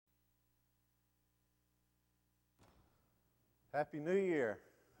Happy New Year.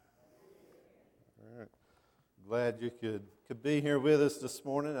 All right. Glad you could be here with us this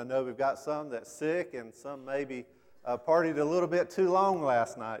morning. I know we've got some that's sick and some maybe partied a little bit too long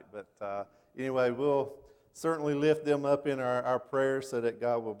last night. But anyway, we'll certainly lift them up in our prayers so that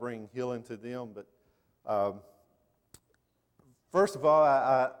God will bring healing to them. But first of all,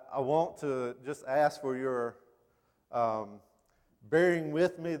 I want to just ask for your bearing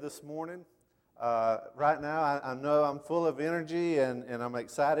with me this morning. Right now, I know I'm full of energy and I'm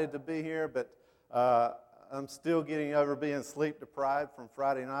excited to be here, but I'm still getting over being sleep deprived from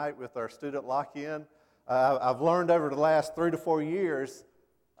Friday night with our student lock-in. I've learned over the last 3 to 4 years,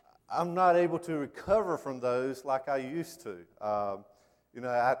 I'm not able to recover from those like I used to. I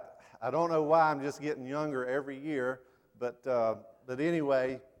don't know why I'm just getting younger every year, but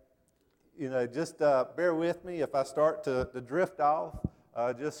anyway, just bear with me if I start to drift off.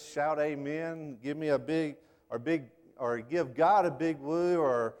 Just shout amen, give me a big, or give God a big woo,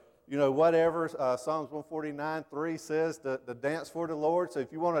 or, whatever. Psalms 149:3 says to dance for the Lord. So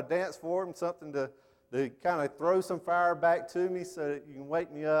if you want to dance for Him, something to kind of throw some fire back to me so that you can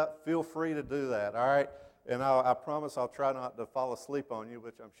wake me up, feel free to do that, all right? And I promise I'll try not to fall asleep on you,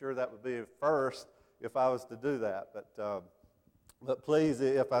 which I'm sure that would be a first if I was to do that. But please,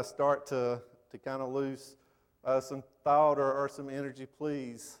 if I start to kind of lose some thought or some energy,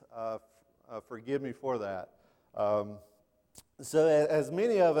 please forgive me for that. So as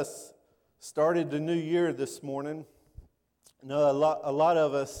many of us started the new year this morning, a lot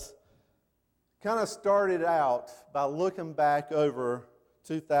of us kind of started out by looking back over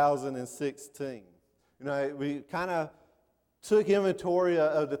 2016. We kind of took inventory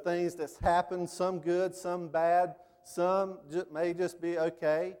of the things that's happened, some good, some bad, some may just be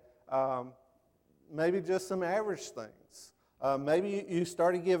okay. Maybe just some average things. Maybe you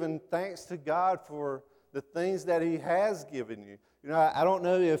started giving thanks to God for the things that He has given you. I don't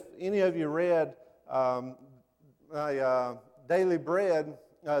know if any of you read my Daily Bread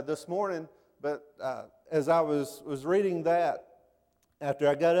this morning, but as I was reading that, after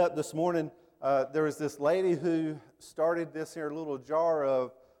I got up this morning, there was this lady who started this here little jar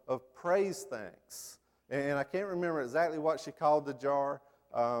of praise thanks. And I can't remember exactly what she called the jar,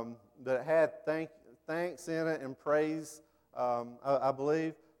 but it had thanks in it and praise, I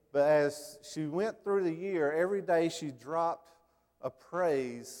believe. But as she went through the year, every day she dropped a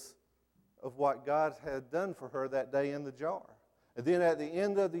praise of what God had done for her that day in the jar. And then at the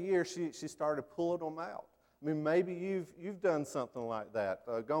end of the year, she started pulling them out. I mean, maybe you've done something like that,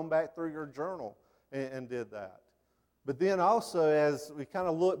 gone back through your journal and did that. But then also, as we kind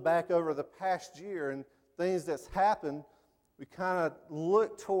of look back over the past year and things that's happened, we kind of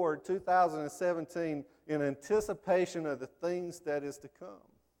look toward 2017 in anticipation of the things that is to come.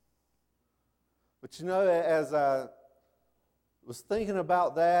 But as I was thinking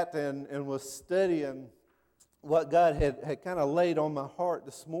about that and was studying what God had kind of laid on my heart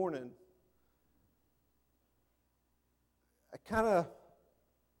this morning, I kind of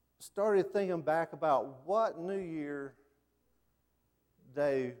started thinking back about what New Year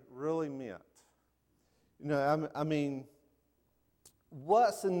Day really meant. I mean,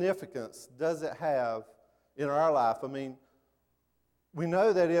 what significance does it have in our life? I mean, we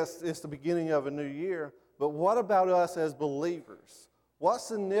know that it's the beginning of a new year, but what about us as believers? What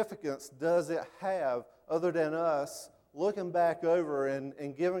significance does it have other than us looking back over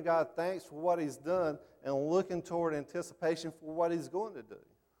and giving God thanks for what He's done and looking toward anticipation for what He's going to do?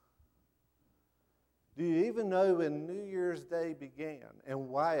 Do you even know when New Year's Day began and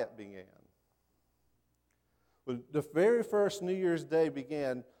why it began? Well, the very first New Year's Day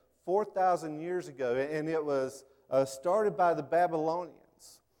began 4,000 years ago, and it was started by the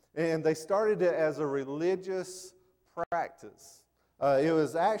Babylonians. And they started it as a religious practice. It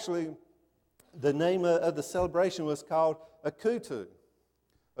was actually, the name of the celebration was called Akutu.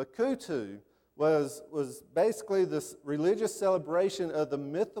 Akutu was basically this religious celebration of the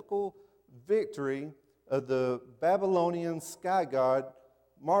mythical victory of the Babylonian sky god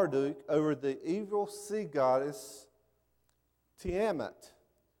Marduk over the evil sea goddess Tiamat.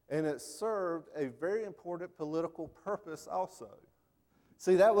 And it served a very important political purpose also.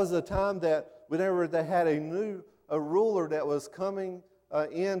 See, that was a time that whenever they had a ruler that was coming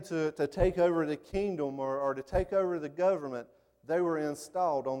in to take over the kingdom or to take over the government, they were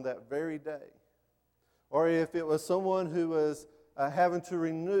installed on that very day. Or if it was someone who was having to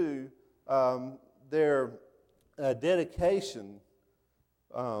renew their dedication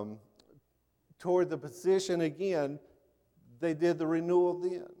toward the position again, they did the renewal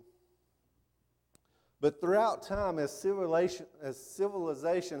then. But throughout time, as civilization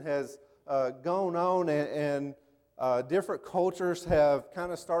has gone on and different cultures have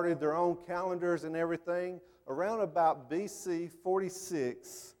kind of started their own calendars and everything. Around about BC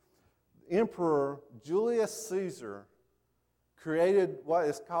 46, Emperor Julius Caesar created what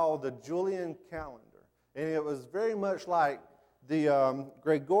is called the Julian calendar. And it was very much like the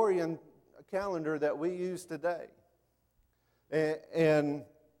Gregorian calendar that we use today. And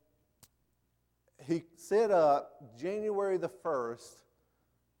he set up January the 1st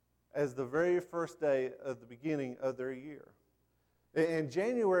as the very first day of the beginning of their year. And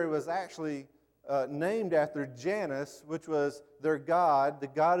January was actually named after Janus, which was their god, the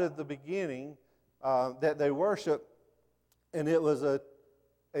god of the beginning that they worshiped, and it was a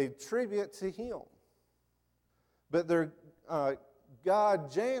tribute to him. But their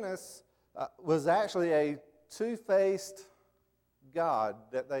god Janus was actually a two-faced god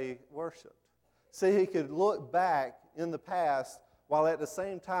that they worshiped. See, he could look back in the past while at the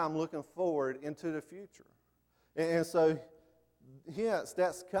same time looking forward into the future. And so, hence,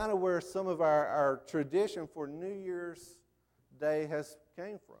 that's kind of where some of our tradition for New Year's Day has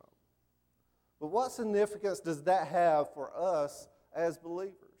came from. But what significance does that have for us as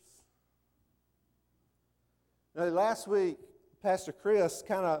believers? Now, last week, Pastor Chris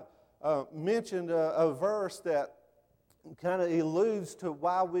kind of mentioned a verse that kind of alludes to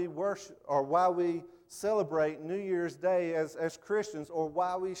why we worship or why we celebrate New Year's Day as Christians, or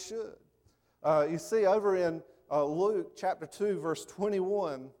why we should. You see, over in Luke chapter 2, verse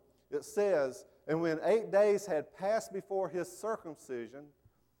 21, it says, "And when 8 days had passed before his circumcision,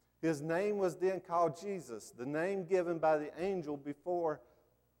 his name was then called Jesus, the name given by the angel before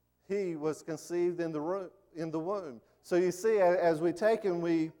he was conceived in the womb." So you see, as we take and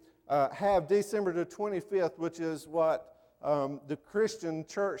we have December the 25th, which is what the Christian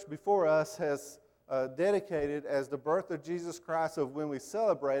church before us has dedicated as the birth of Jesus Christ, of when we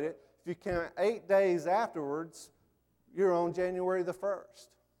celebrate it. If you count 8 days afterwards, you're on January the 1st.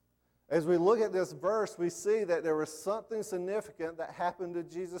 As we look at this verse, we see that there was something significant that happened to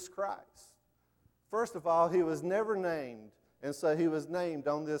Jesus Christ. First of all, he was never named, and so he was named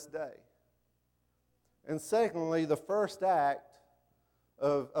on this day. And secondly, the first act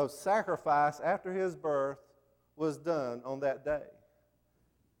of sacrifice after his birth was done on that day.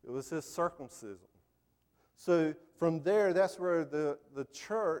 It was his circumcision. So from there, that's where the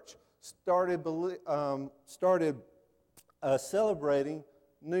church started celebrating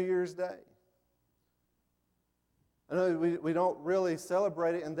New Year's Day. I know we don't really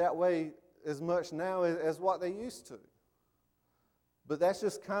celebrate it in that way as much now as what they used to. But that's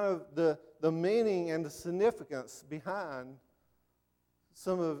just kind of the meaning and the significance behind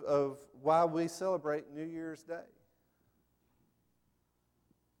some of why we celebrate New Year's Day.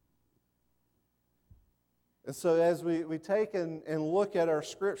 And so as we take and look at our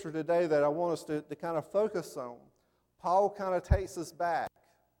scripture today that I want us to kind of focus on, Paul kind of takes us back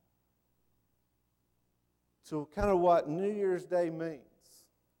to kind of what New Year's Day means.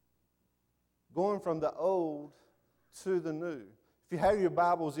 Going from the old to the new. If you have your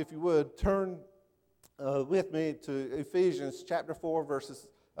Bibles, if you would, turn with me to Ephesians chapter 4, verses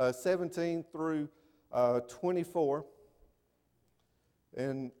 17 through 24.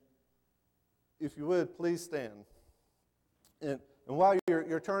 And if you would, please stand. And while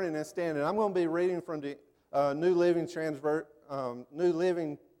you're turning and standing, I'm going to be reading from the New Living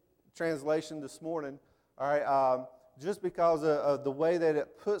Translation this morning. All right, just because of the way that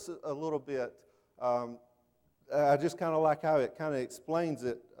it puts it a little bit, I just kind of like how it kind of explains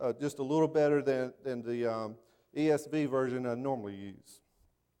it just a little better than the ESV version I normally use.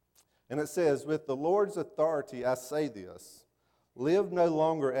 And it says, "With the Lord's authority I say this, live no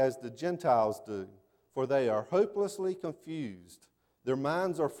longer as the Gentiles do, for they are hopelessly confused. Their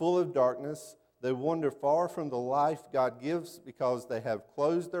minds are full of darkness. They wander far from the life God gives because they have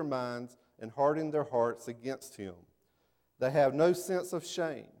closed their minds and hardened their hearts against Him. They have no sense of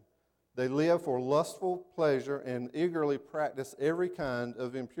shame. They live for lustful pleasure and eagerly practice every kind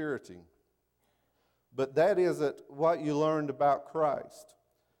of impurity. But that isn't what you learned about Christ.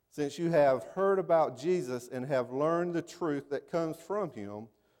 Since you have heard about Jesus and have learned the truth that comes from Him,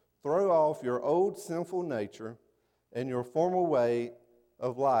 throw off your old sinful nature and your former way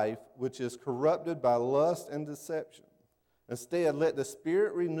of life, which is corrupted by lust and deception. Instead, let the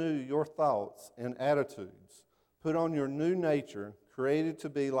Spirit renew your thoughts and attitudes. Put on your new nature, created to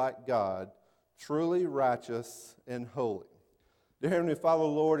be like God, truly righteous and holy." Dear Heavenly Father,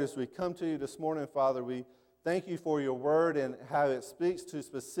 Lord, as we come to you this morning, Father, we thank you for your word and how it speaks to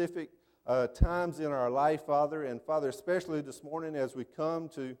specific times in our life, Father. And Father, especially this morning as we come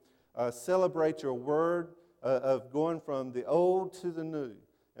to celebrate your word of going from the old to the new.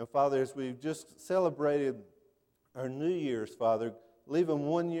 And Father, as we've just celebrated our new years, Father, leaving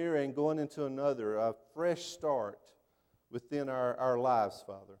one year and going into another, a fresh start within our lives,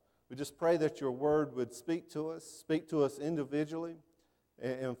 Father. We just pray that your word would speak to us individually,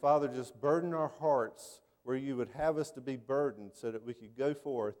 and Father, just burden our hearts where you would have us to be burdened so that we could go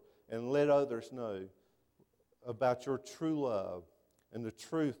forth and let others know about your true love and the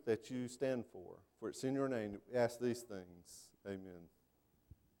truth that you stand for. For it's in your name that we ask these things. Amen.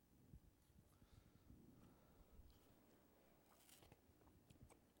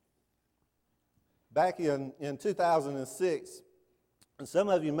 Back in 2006, some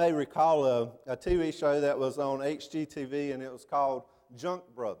of you may recall a TV show that was on HGTV, and it was called Junk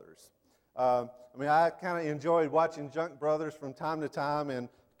Brothers. I kind of enjoyed watching Junk Brothers from time to time, and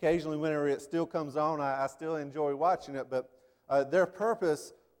occasionally whenever it still comes on, I still enjoy watching it. But their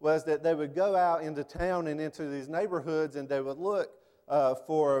purpose was that they would go out into town and into these neighborhoods, and they would look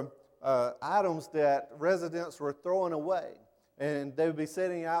for items that residents were throwing away. And they would be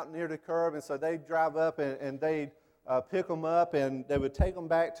sitting out near the curb, and so they'd drive up and they'd pick them up, and they would take them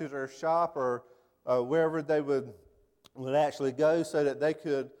back to their shop or wherever they would actually go, so that they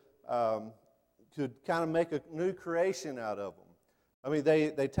could kind of make a new creation out of them.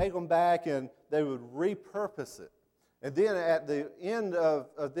 They take them back and they would repurpose it. And then at the end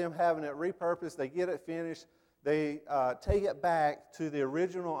of them having it repurposed, they get it finished, they take it back to the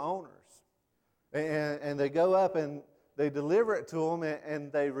original owners. And they go up and they deliver it to them,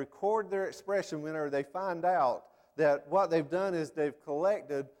 and they record their expression whenever they find out that what they've done is they've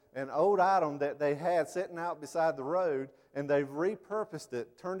collected an old item that they had sitting out beside the road, and they've repurposed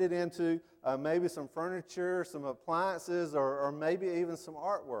it, turned it into maybe some furniture, some appliances, or maybe even some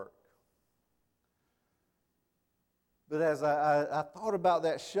artwork. But as I thought about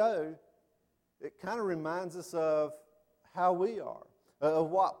that show, it kind of reminds us of how we are, of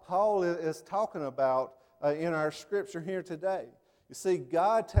what Paul is talking about in our scripture here today. You see,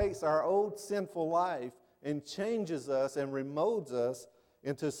 God takes our old sinful life and changes us and remolds us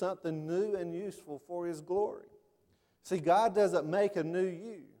into something new and useful for His glory. See, God doesn't make a new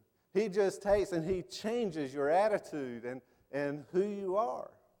you. He just takes and He changes your attitude and who you are.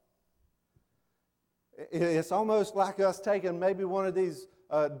 It's almost like us taking maybe one of these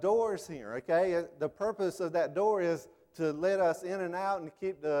doors here, okay? The purpose of that door is to let us in and out and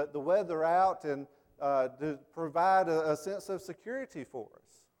keep the weather out and to provide a sense of security for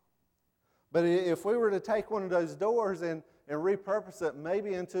us. But if we were to take one of those doors and repurpose it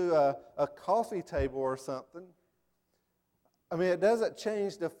maybe into a coffee table or something, it doesn't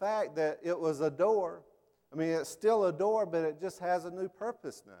change the fact that it was a door. It's still a door, but it just has a new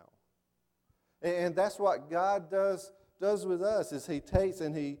purpose now. And that's what God does with us, is He takes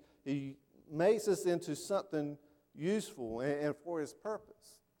and He makes us into something useful and for His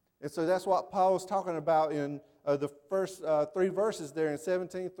purpose. And so that's what Paul's talking about in the first three verses there in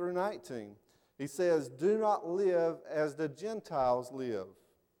 17 through 19. He says, "Do not live as the Gentiles live."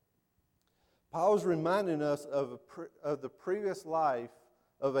 Paul's reminding us of the previous life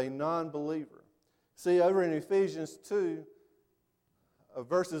of a non-believer. See, over in Ephesians 2,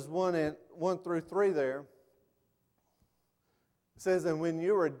 verses 1 through 3 there, it says, "And when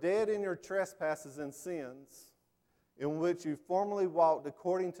you were dead in your trespasses and sins, in which you formerly walked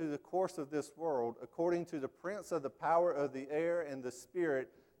according to the course of this world, according to the prince of the power of the air and the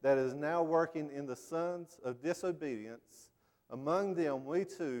spirit that is now working in the sons of disobedience, among them we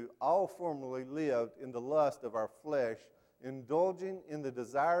too all formerly lived in the lust of our flesh, indulging in the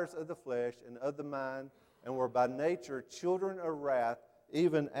desires of the flesh and of the mind, and were by nature children of wrath,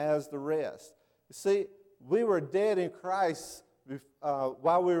 even as the rest." You see, we were dead in Christ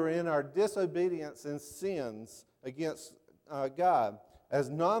while we were in our disobedience and sins against God. As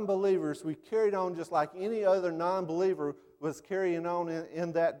non-believers, we carried on just like any other non-believer was carrying on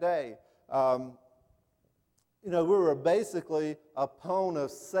in that day. We were basically a pawn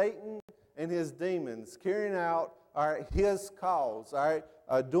of Satan and his demons, carrying out his cause,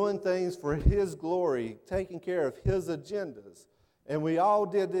 doing things for his glory, taking care of his agendas. And we all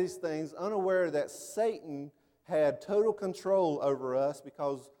did these things unaware that Satan had total control over us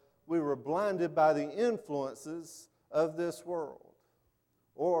because we were blinded by the influences of this world.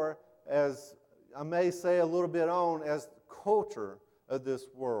 Or, as I may say a little bit on, as the culture of this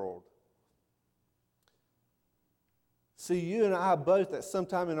world. See, you and I both at some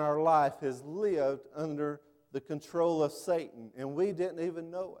time in our life has lived under the control of Satan, and we didn't even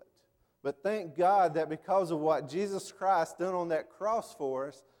know it. But thank God that because of what Jesus Christ done on that cross for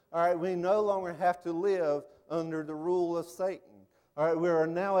us, we no longer have to live under the rule of Satan. We are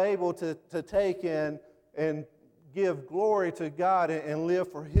now able to take and give glory to God and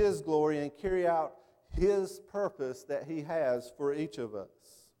live for His glory and carry out His purpose that He has for each of us.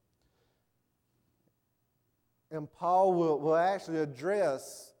 And Paul will actually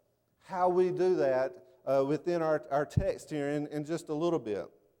address how we do that within our text here in just a little bit.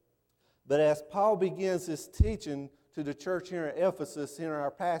 But as Paul begins his teaching to the church here in Ephesus, here in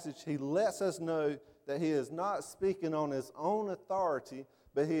our passage, he lets us know that he is not speaking on his own authority,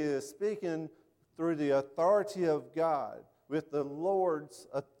 but he is speaking through the authority of God, with the Lord's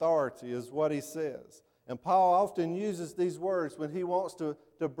authority is what he says. And Paul often uses these words when he wants to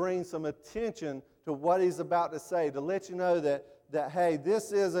bring some attention to what he's about to say, to let you know that hey,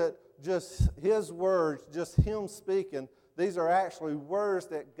 this isn't just his words, just him speaking. These are actually words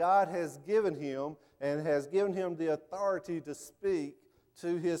that God has given him and has given him the authority to speak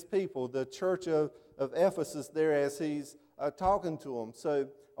to his people, the church of Ephesus there as he's talking to them. So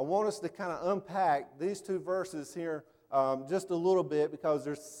I want us to kind of unpack these two verses here just a little bit, because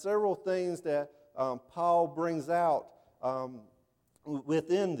there's several things that Paul brings out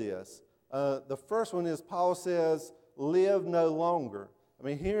within this. The first one is Paul says, live no longer. I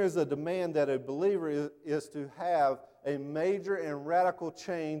mean, here is a demand that a believer is to have a major and radical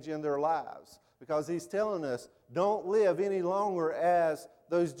change in their lives, because he's telling us, don't live any longer as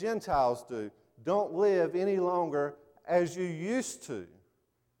those Gentiles do. Don't live any longer as you used to.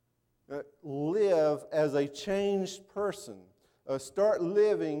 Live as a changed person. Start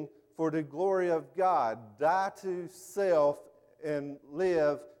living for the glory of God. Die to self and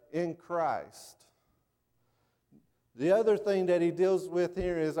live in Christ. The other thing that he deals with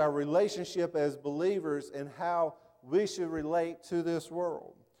here is our relationship as believers and how we should relate to this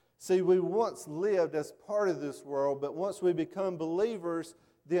world. See, we once lived as part of this world, but once we become believers,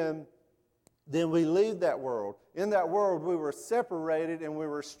 then we leave that world. In that world, we were separated and we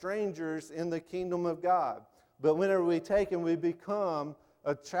were strangers in the kingdom of God. But whenever we take and we become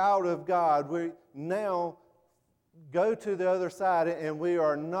a child of God, we now go to the other side, and we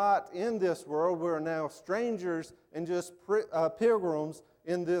are not in this world. We are now strangers and just pilgrims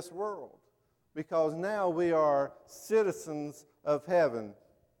in this world, because now we are citizens of heaven.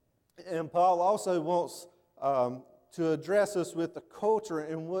 And Paul also wants to address us with the culture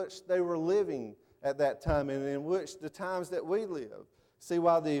in which they were living at that time and in which the times that we live. See,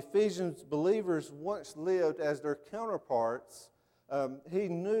 while the Ephesians believers once lived as their counterparts, he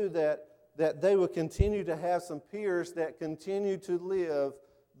knew that they would continue to have some peers that continued to live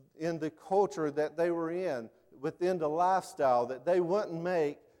in the culture that they were in, within the lifestyle, that they wouldn't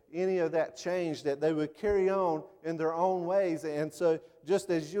make any of that change, that they would carry on in their own ways. And so just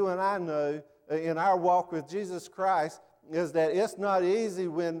as you and I know in our walk with Jesus Christ, is that it's not easy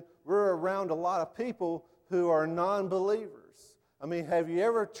when we're around a lot of people who are non-believers. I mean, have you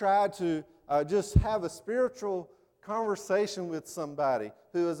ever tried to just have a spiritual conversation with somebody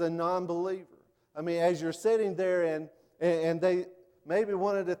who is a non-believer? I mean, as you're sitting there and they, maybe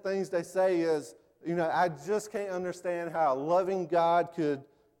one of the things they say is, you know, I just can't understand how a loving God could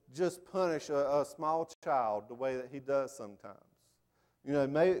just punish a small child the way that he does sometimes. You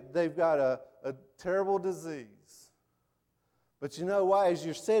know, they've got a terrible disease. But you know why? As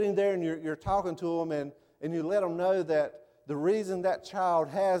you're sitting there and you're talking to them and you let them know that the reason that child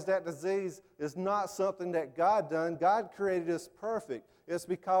has that disease is not something that God done. God created us perfect. It's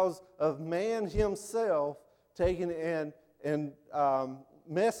because of man himself taking and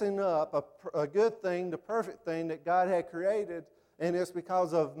messing up a good thing, the perfect thing that God had created. And it's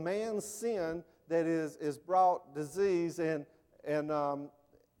because of man's sin that is brought disease and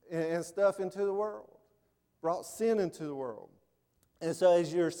stuff into the world, brought sin into the world. And so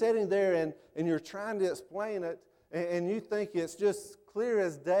as you're sitting there and you're trying to explain it, and you think it's just clear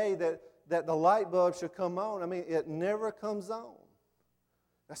as day that the light bulb should come on, I mean, it never comes on.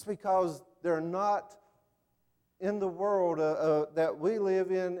 That's because they're not in the world that we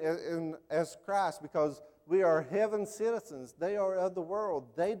live in as Christ, because we are heaven citizens. They are of the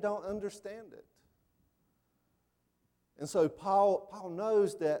world. They don't understand it. And so Paul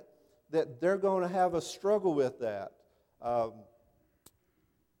knows that they're going to have a struggle with that.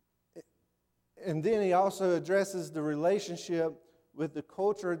 And then he also addresses the relationship with the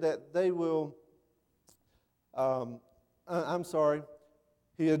culture that they will,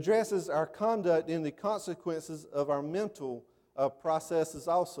 he addresses our conduct in the consequences of our mental processes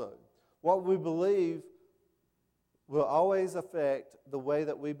also. What we believe will always affect the way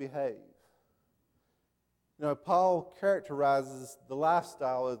that we behave. You know, Paul characterizes the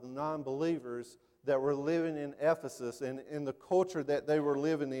lifestyle of the non-believers that were living in Ephesus and in the culture that they were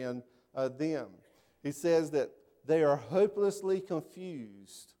living in them. He says that they are hopelessly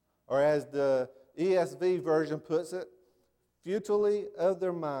confused, or as the ESV version puts it, futilely of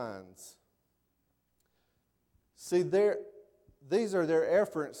their minds. See, these are their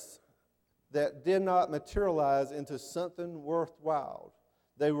efforts that did not materialize into something worthwhile.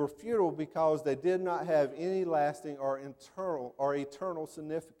 They were futile because they did not have any lasting or eternal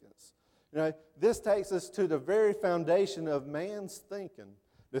significance. This takes us to the very foundation of man's thinking,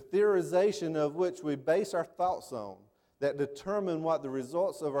 the theorization of which we base our thoughts on, that determine what the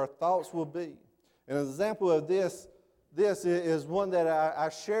results of our thoughts will be. An example of this is one that I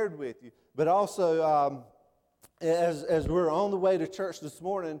shared with you, but also as we're on the way to church this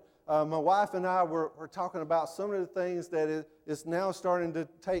morning, my wife and I were talking about some of the things that is now starting to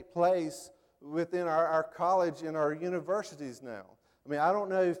take place within our college and our universities now. I mean, I don't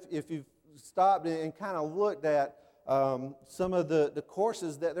know if you've stopped and kind of looked at some of the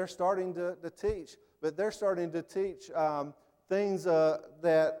courses that they're starting to teach, but they're starting to teach things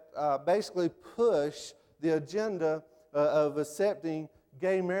that basically push the agenda of accepting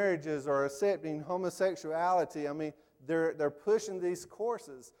gay marriages or accepting homosexuality. I mean, they're pushing these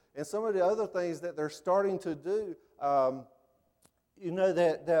courses. And some of the other things that they're starting to do, that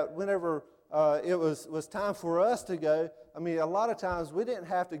whenever it was time for us to go, I mean, a lot of times we didn't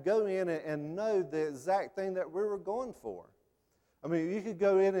have to go in and know the exact thing that we were going for. I mean, you could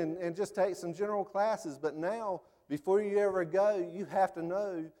go in and just take some general classes, but now, before you ever go, you have to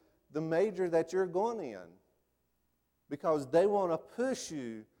know the major that you're going in, because they want to push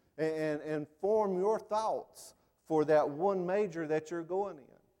you and form your thoughts for that one major that you're going in.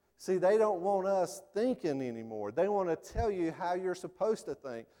 See, they don't want us thinking anymore. They want to tell you how you're supposed to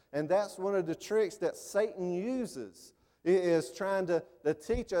think. And that's one of the tricks that Satan uses, is trying to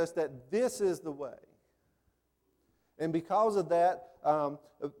teach us that this is the way. And because of that, I've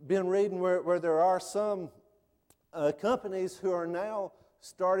been reading where there are some companies who are now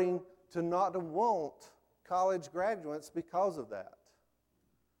starting to not want college graduates because of that.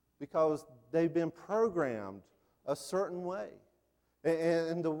 Because they've been programmed a certain way.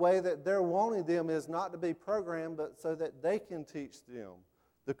 And the way that they're wanting them is not to be programmed, but so that they can teach them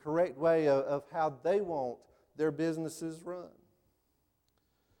the correct way of how they want their businesses run.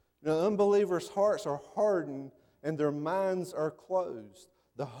 Unbelievers' hearts are hardened and their minds are closed.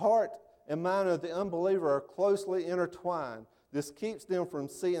 The heart and mind of the unbeliever are closely intertwined. This keeps them from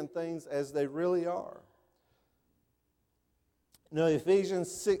seeing things as they really are.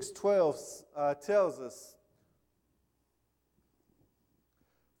 Ephesians 6:12 tells us,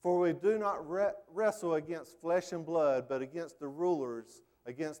 "For we do not wrestle against flesh and blood, but against the rulers,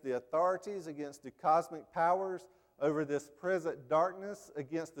 against the authorities, against the cosmic powers over this present darkness,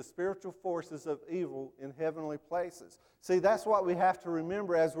 against the spiritual forces of evil in heavenly places." See, that's what we have to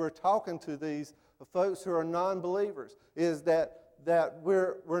remember as we're talking to these folks who are non-believers, is that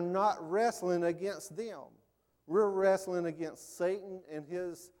we're not wrestling against them. We're wrestling against Satan and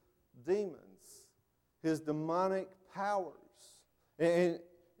his demons, his demonic powers. And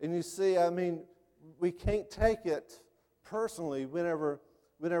you see, I mean, we can't take it personally whenever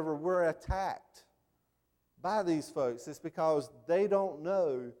we're attacked by these folks. It's because they don't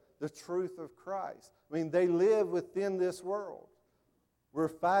know the truth of Christ. I mean, they live within this world. We're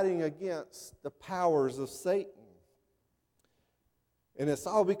fighting against the powers of Satan. And it's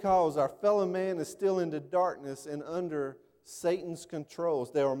all because our fellow man is still in the darkness and under Satan's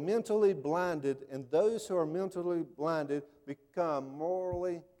controls. They are mentally blinded, and those who are mentally blinded become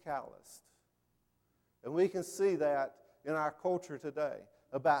morally calloused. And we can see that in our culture today,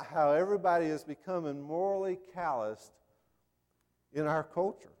 about how everybody is becoming morally calloused in our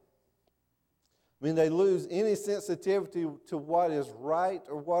culture. I mean, they lose any sensitivity to what is right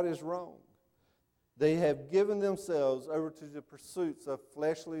or what is wrong. They have given themselves over to the pursuits of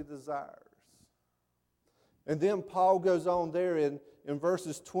fleshly desires. And then Paul goes on there in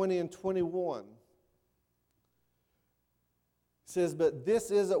verses 20 and 21. He says, "But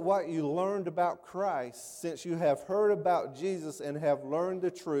this isn't what you learned about Christ, since you have heard about Jesus and have learned the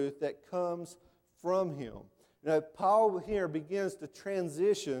truth that comes from Him." Paul here begins to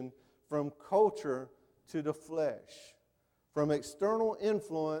transition from culture to the flesh, from external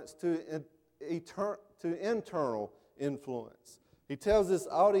influence to internal influence. He tells this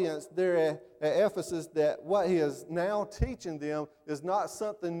audience there at Ephesus that what he is now teaching them is not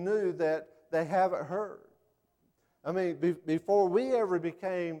something new that they haven't heard. I mean, before we ever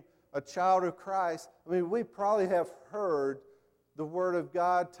became a child of Christ, I mean, we probably have heard the Word of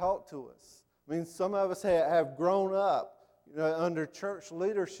God taught to us. I mean, some of us have grown up under church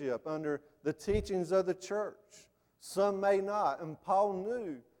leadership, under the teachings of the church. Some may not. And Paul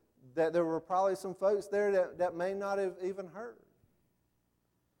knew that there were probably some folks there that may not have even heard.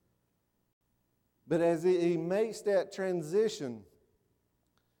 But as he makes that transition,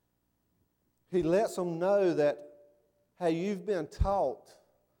 he lets them know that hey, you've been taught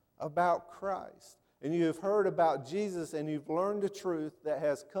about Christ, and you have heard about Jesus, and you've learned the truth that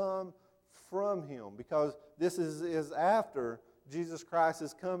has come from Him, because this is after Jesus Christ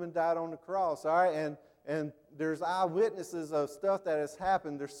has come and died on the cross, all right? And there's eyewitnesses of stuff that has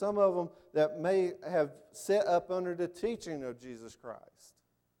happened. There's some of them that may have set up under the teaching of Jesus Christ.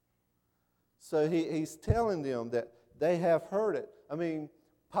 So he's telling them that they have heard it. I mean,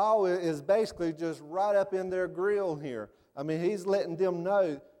 Paul is basically just right up in their grill here. I mean, he's letting them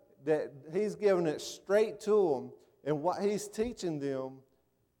know that he's giving it straight to them, and what he's teaching them,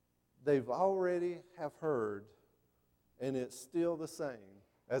 they've already have heard, and it's still the same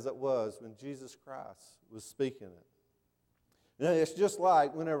as it was when Jesus Christ was speaking it. Now, it's just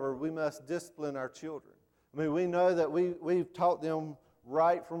like whenever we must discipline our children. I mean, we know that we've taught them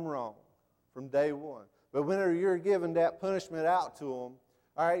right from wrong from day one. But whenever you're giving that punishment out to them,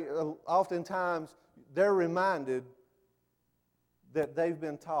 all right, oftentimes they're reminded that they've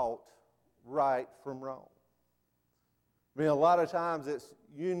been taught right from wrong. I mean, a lot of times it's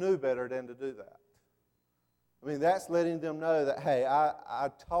you knew better than to do that. I mean, that's letting them know that, hey, I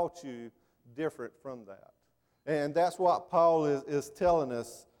taught you different from that. And that's what Paul is telling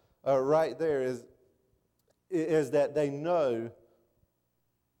us right there is that they know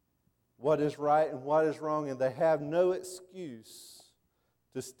what is right and what is wrong, and they have no excuse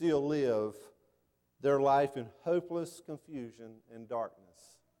to still live their life in hopeless confusion and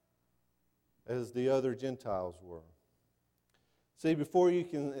darkness, as the other Gentiles were. See, before you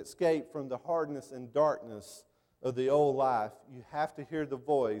can escape from the hardness and darkness of the old life, you have to hear the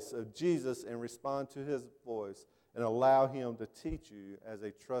voice of Jesus and respond to His voice and allow Him to teach you as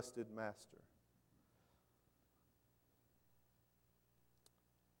a trusted master.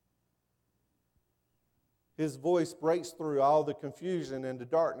 His voice breaks through all the confusion and the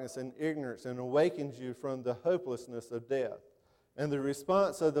darkness and ignorance and awakens you from the hopelessness of death. And the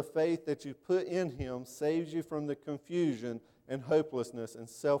response of the faith that you put in Him saves you from the confusion and hopelessness and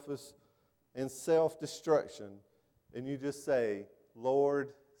self-destruction. And you just say,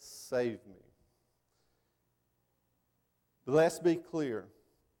 Lord, save me. But let's be clear.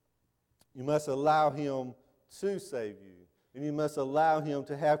 You must allow Him to save you. And you must allow Him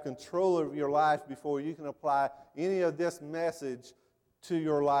to have control of your life before you can apply any of this message to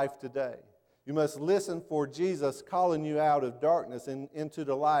your life today. You must listen for Jesus calling you out of darkness and into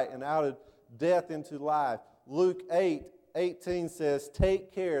the light, and out of death into life. Luke 8:18 says,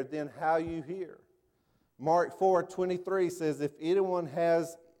 take care then how you hear. Mark 4:23 says, if anyone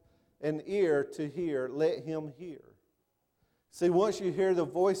has an ear to hear, let him hear. See, once you hear the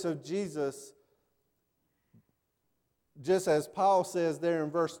voice of Jesus, just as Paul says there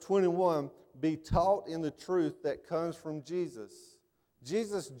in verse 21, be taught in the truth that comes from Jesus.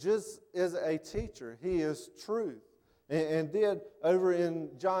 Jesus just is a teacher. He is truth. And then over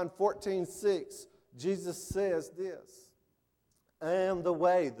in John 14:6, Jesus says this, I am the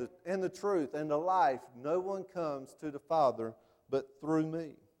way and the truth and the life. No one comes to the Father but through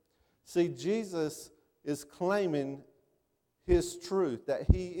me. See, Jesus is claiming His truth, that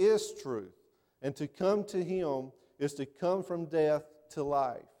He is truth. And to come to Him is to come from death to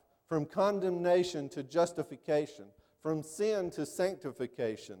life, from condemnation to justification, from sin to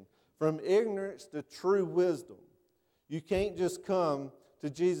sanctification, from ignorance to true wisdom. You can't just come to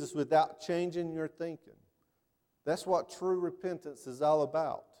Jesus without changing your thinking. That's what true repentance is all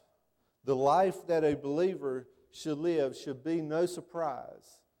about. The life that a believer should live should be no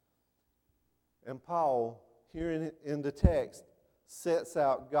surprise. And Paul, here in the text, sets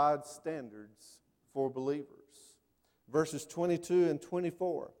out God's standards for believers. Verses 22 and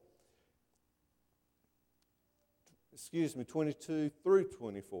 24. 22 through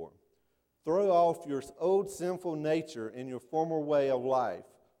 24. Throw off your old sinful nature and your former way of life,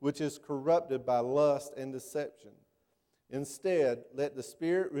 which is corrupted by lust and deception. Instead, let the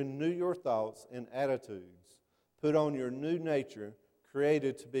Spirit renew your thoughts and attitudes. Put on your new nature,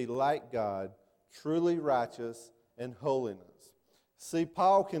 created to be like God, truly righteous and holiness. See,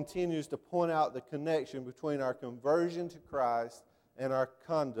 Paul continues to point out the connection between our conversion to Christ and our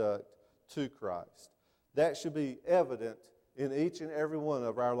conduct to Christ. That should be evident in each and every one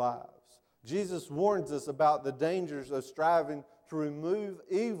of our lives. Jesus warns us about the dangers of striving to remove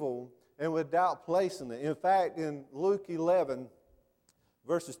evil and without placing it. In fact, in Luke 11,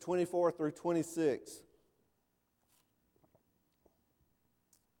 verses 24 through 26,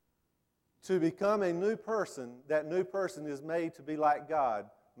 to become a new person, that new person is made to be like God,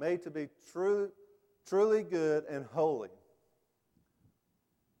 made to be truly good and holy.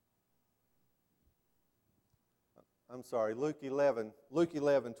 I'm sorry, Luke 11,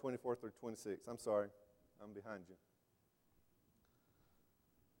 24 through 26. I'm sorry, I'm behind you.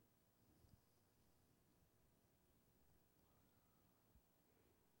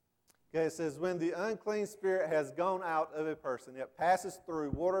 Okay, it says, when the unclean spirit has gone out of a person, it passes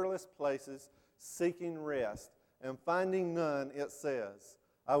through waterless places seeking rest, and finding none, it says,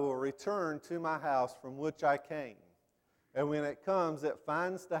 I will return to my house from which I came. And when it comes, it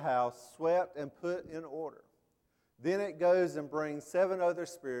finds the house swept and put in order. Then it goes and brings 7 other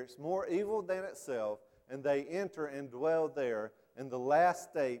spirits, more evil than itself, and they enter and dwell there, and the last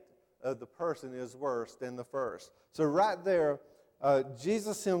state of the person is worse than the first. So right there,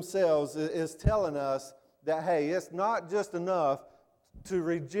 Jesus himself is telling us that, hey, it's not just enough to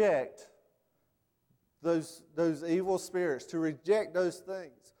reject those evil spirits, to reject those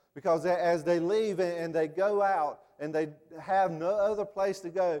things. Because as they leave and they go out and they have no other place to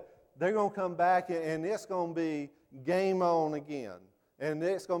go, they're going to come back and it's going to be game on again. And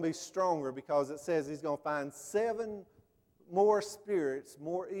it's going to be stronger because it says he's going to find 7 more spirits,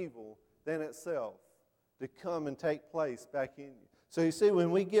 more evil than itself, to come and take place back in you. So you see,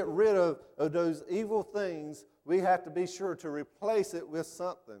 when we get rid of those evil things, we have to be sure to replace it with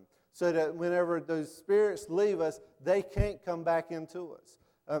something so that whenever those spirits leave us, they can't come back into us.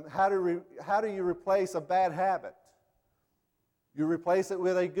 How do you replace a bad habit? You replace it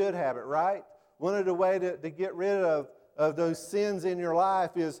with a good habit, right? One of the ways to get rid of those sins in your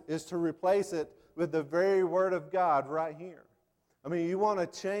life is to replace it with the very Word of God right here. I mean, you want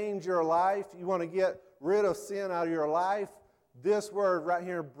to change your life, you want to get rid of sin out of your life, this Word right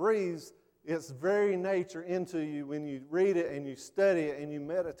here breathes its very nature into you when you read it and you study it and you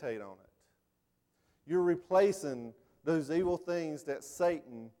meditate on it. You're replacing those evil things that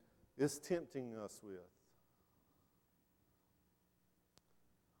Satan is tempting us with.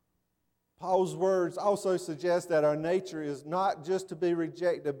 Paul's words also suggest that our nature is not just to be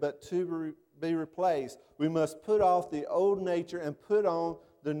rejected, but to be replaced. We must put off the old nature and put on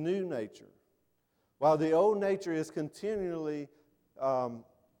the new nature. While the old nature is continually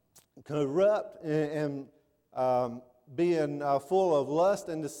corrupt and being full of lust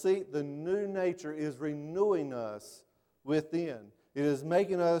and deceit, the new nature is renewing us within. It is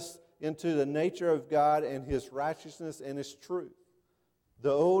making us into the nature of God and His righteousness and His truth. The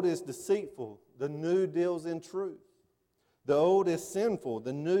old is deceitful, the new deals in truth. The old is sinful,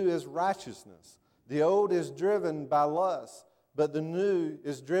 the new is righteousness. The old is driven by lust, but the new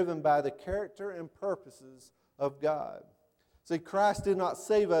is driven by the character and purposes of God. See, Christ did not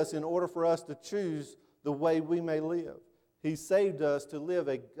save us in order for us to choose the way we may live. He saved us to live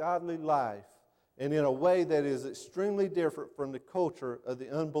a godly life and in a way that is extremely different from the culture of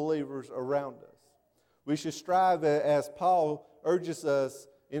the unbelievers around us. We should strive, as Paul urges us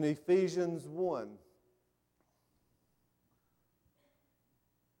in Ephesians 1.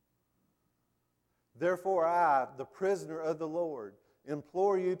 Therefore I, the prisoner of the Lord,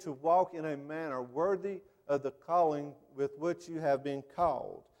 implore you to walk in a manner worthy of the calling with which you have been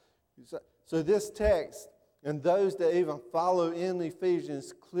called. So this text and those that even follow in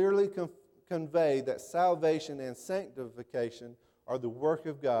Ephesians clearly convey that salvation and sanctification are the work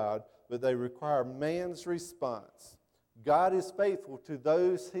of God, but they require man's response. God is faithful to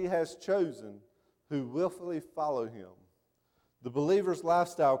those He has chosen who willfully follow Him. The believer's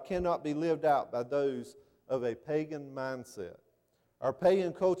lifestyle cannot be lived out by those of a pagan mindset. Our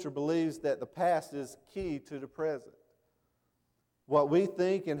pagan culture believes that the past is key to the present. What we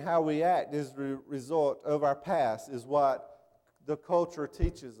think and how we act as a result of our past is what the culture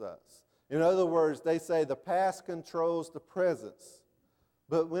teaches us. In other words, they say the past controls the present.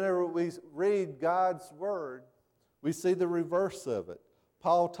 But whenever we read God's Word, we see the reverse of it.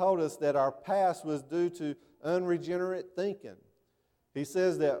 Paul told us that our past was due to unregenerate thinking. He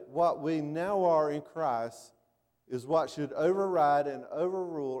says that what we now are in Christ is what should override and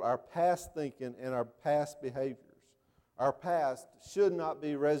overrule our past thinking and our past behaviors. Our past should not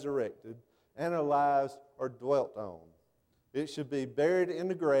be resurrected, analyzed, or dwelt on. It should be buried in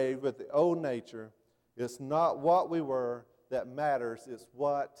the grave with the old nature. It's not what we were that matters, it's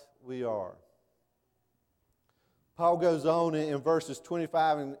what we are. Paul goes on in verses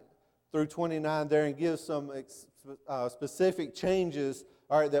 25 through 29 there and gives some specific changes,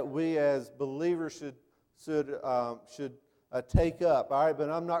 all right, that we as believers should take up. All right, but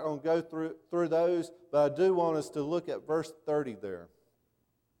I'm not going to go through those, but I do want us to look at verse 30 there.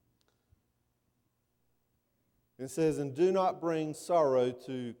 It says, and do not bring sorrow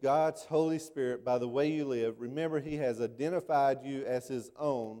to God's Holy Spirit by the way you live. Remember, He has identified you as His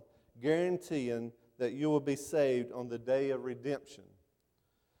own, guaranteeing that you will be saved on the day of redemption.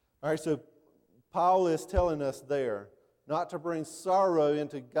 All right, so Paul is telling us there not to bring sorrow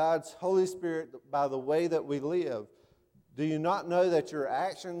into God's Holy Spirit by the way that we live. Do you not know that your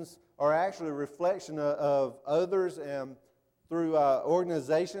actions are actually a reflection of others, and through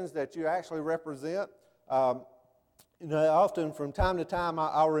organizations that you actually represent. Often from time to time,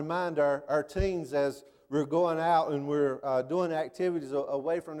 I'll remind our teens as we're going out and we're doing activities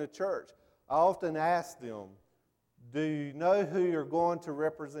away from the church. I often ask them, do you know who you're going to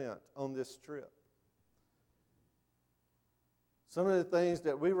represent on this trip? Some of the things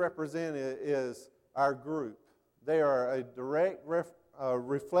that we represent is our group. They are a direct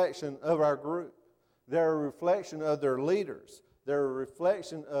reflection of our group. They're a reflection of their leaders. They're a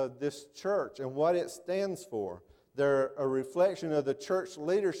reflection of this church and what it stands for. They're a reflection of the church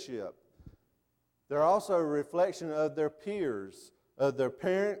leadership. They're also a reflection of their peers, of their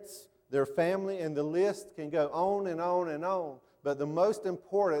parents, their family, and the list can go on and on and on. But the most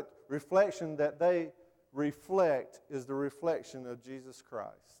important reflection that they reflect is the reflection of Jesus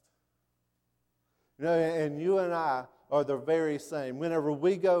Christ. And you and I are the very same. Whenever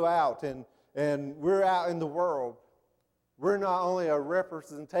we go out and we're out in the world, we're not only a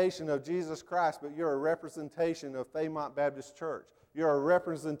representation of Jesus Christ, but you're a representation of Fairmont Baptist Church. You're a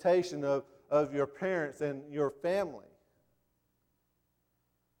representation of your parents and your family.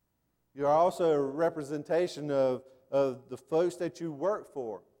 You're also a representation of the folks that you work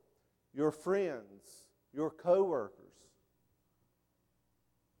for, your friends, your co-workers.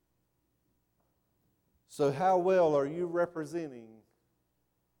 So how well are you representing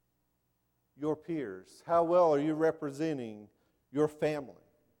your peers? How well are you representing your family?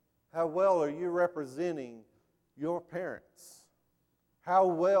 How well are you representing your parents? How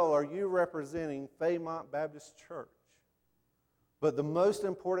well are you representing Fairmont Baptist Church? But the most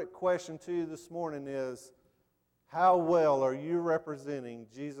important question to you this morning is, how well are you representing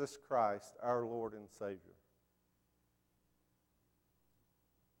Jesus Christ, our Lord and Savior?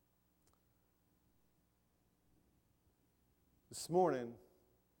 This morning,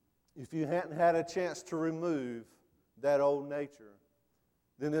 if you hadn't had a chance to remove that old nature,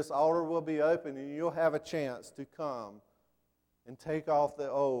 then this altar will be open and you'll have a chance to come and take off the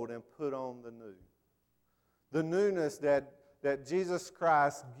old and put on the new. The newness that Jesus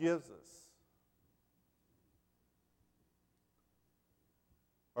Christ gives us.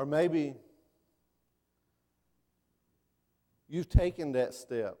 Or maybe you've taken that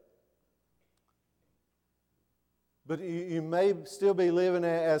step. But you may still be living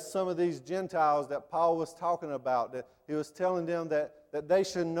as some of these Gentiles that Paul was talking about, that he was telling them that they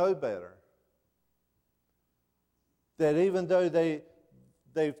should know better. That even though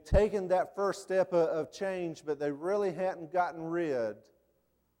they've taken that first step of change, but they really hadn't gotten rid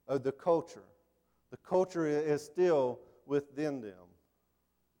of the culture. The culture is still within them.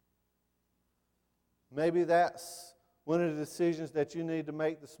 Maybe that's one of the decisions that you need to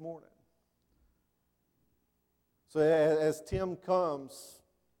make this morning. So as Tim comes,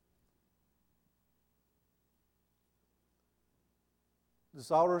 this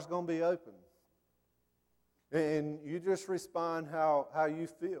altar is going to be open. And you just respond how you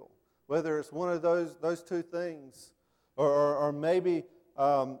feel. Whether it's one of those two things, or maybe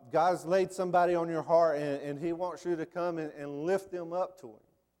God's laid somebody on your heart and He wants you to come and lift them up to Him.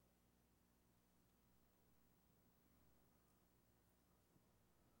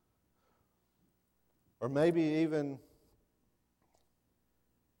 Or maybe even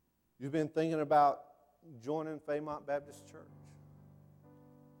you've been thinking about joining Fairmont Baptist Church.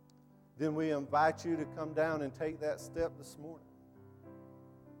 Then we invite you to come down and take that step this morning.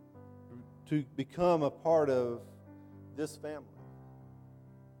 To become a part of this family.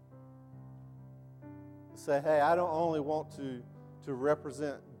 Say, hey, I don't only want to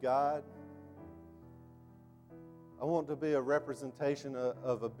represent God. I want to be a representation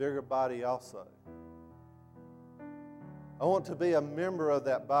of a bigger body also. I want to be a member of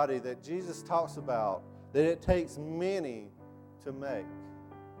that body that Jesus talks about, that it takes many to make.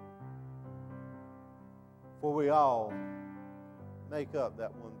 For we all make up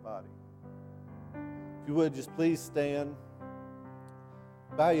that one body. If you would, just please stand.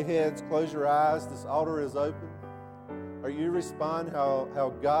 Bow your heads, close your eyes. This altar is open. Are you responding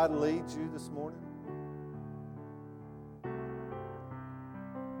how God leads you this morning?